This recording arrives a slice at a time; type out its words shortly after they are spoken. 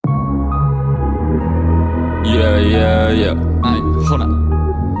Yeah, yeah, yeah. 100.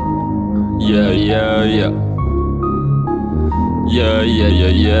 Yeah, yeah, yeah. Yeah, yeah, yeah,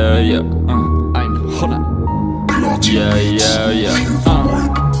 yeah, yeah. 100. Yeah, yeah, yeah.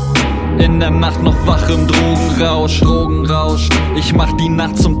 In der Nacht noch wach im Drogenrausch. Ich mach die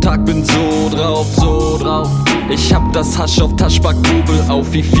Nacht zum Tag, bin so drauf. Ich hab das Hasch auf Taschbackkugel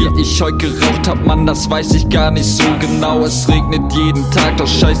auf. Wie viel ich heute geraucht hab, Mann, das weiß ich gar nicht so genau. Es regnet jeden Tag, doch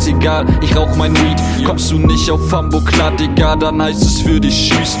scheißegal, ich rauch mein Weed. Kommst du nicht auf Hamburg klar, Digga, dann heißt es für dich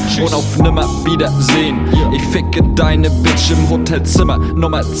tschüss und auf nimmer Wiedersehen. Ich ficke deine Bitch im Hotelzimmer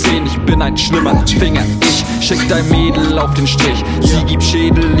Nummer 10. Ich bin ein schlimmer Finger, ich schick dein Mädel auf den Strich. Sie gibt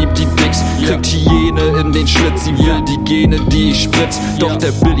Schädel, liebt die Dicks, kriegt Hyäne in den Schlitz. Sie will die Gene, die ich spritz. Doch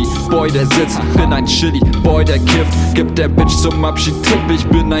der Billy Boy, der sitzt, bin ein Chili Boy, der kifft. Gibt der Bitch zum Abschied Tipp, ich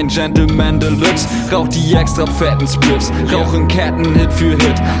bin ein Gentleman Deluxe. Rauch die extra fetten Spliffs, rauch in Ketten Hit für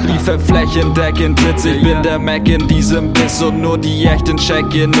Hit. Liefer flächendeckend Blitz, ich bin der Mac in diesem Biss. Und nur die echten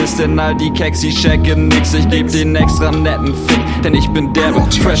checken ist, denn all die Keks, die checken nix. Ich geb den extra netten Fick, denn ich bin derbe,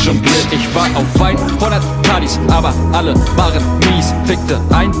 fresh und blit. Ich war auf 100 Partys, aber alle waren mies. Fickte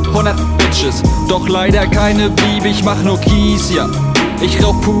 100 Bitches, doch leider keine blieb. Ich mach nur Kies, ja. Ich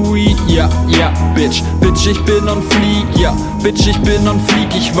rauch Pui, ja, ja, Bitch, ich bin on fleek, ja, Bitch, ich bin on fleek.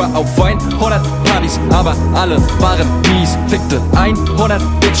 Ich war auf 100 Partys, aber alle waren mies. Fickte 100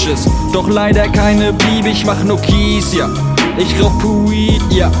 Bitches, doch leider keine blieb. Ich mach nur Kies, ja. Ich rauch Pui,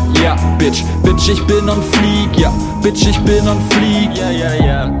 ja, ja, Bitch, ich bin on fleek, ja, Bitch, ich bin on fleek, ja, ja,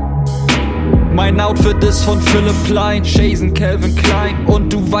 ja. Mein Outfit ist von Philipp Plein, Chasen Calvin Klein.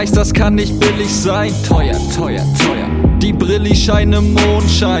 Und du weißt, das kann nicht billig sein. Teuer. Die Brilli scheint im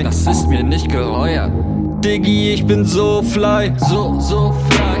Mondschein, das ist mir nicht geheuer. Diggi, ich bin so fly, so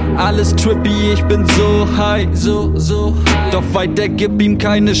fly. Alles trippy, ich bin so high, so high. Doch weiter gib ihm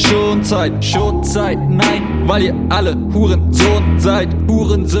keine Schonzeit, nein. Weil ihr alle Hurensohn seid,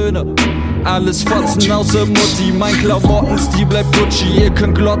 Hurensöhne. Alles Fotzen außer Mutti, mein Klamottenstil bleibt Gucci. Ihr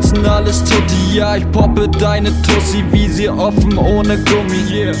könnt glotzen, alles Tutti, ja, ich poppe deine Tussi, Visier offen, ohne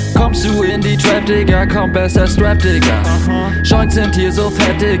Gummi, yeah. Kommst du in die Trap, Digga, komm besser Strap, Digga. Joints sind hier so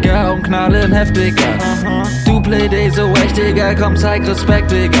fett, Digga, und knallen heftiger. Du Playday so echt, Digga, komm zeig Respekt,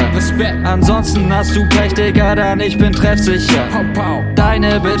 Digga. Ansonsten hast du Pech, Digga, dann ich bin treffsicher.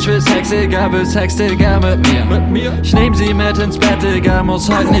 Deine Bitch will Sex, Digga, mit mir. Ich nehm sie mit ins Bett, Digga, muss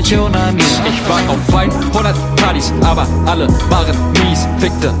heute nicht onanieren. Ich war auf 100 Partys, aber alle waren mies.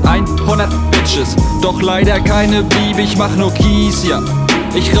 Fickte 100 Bitches, doch leider keine blieb. Ich mach nur Kies, ja.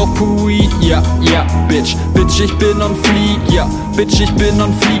 Ich rauch Pui, ja, ja, Bitch, ich bin on fleek, ja, Bitch, ich bin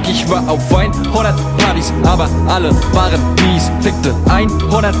on fleek. Ich war auf 100 Partys, aber alle waren mies. Fickte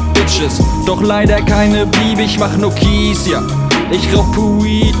 100 Bitches, doch leider keine blieb. Ich mach nur Kies, ja. Ich rauch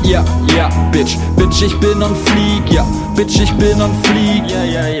Pui, ja, ja, Bitch, ich bin on fleek, ja, Bitch, ich bin on fleek, ja,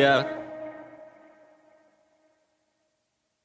 ja, ja.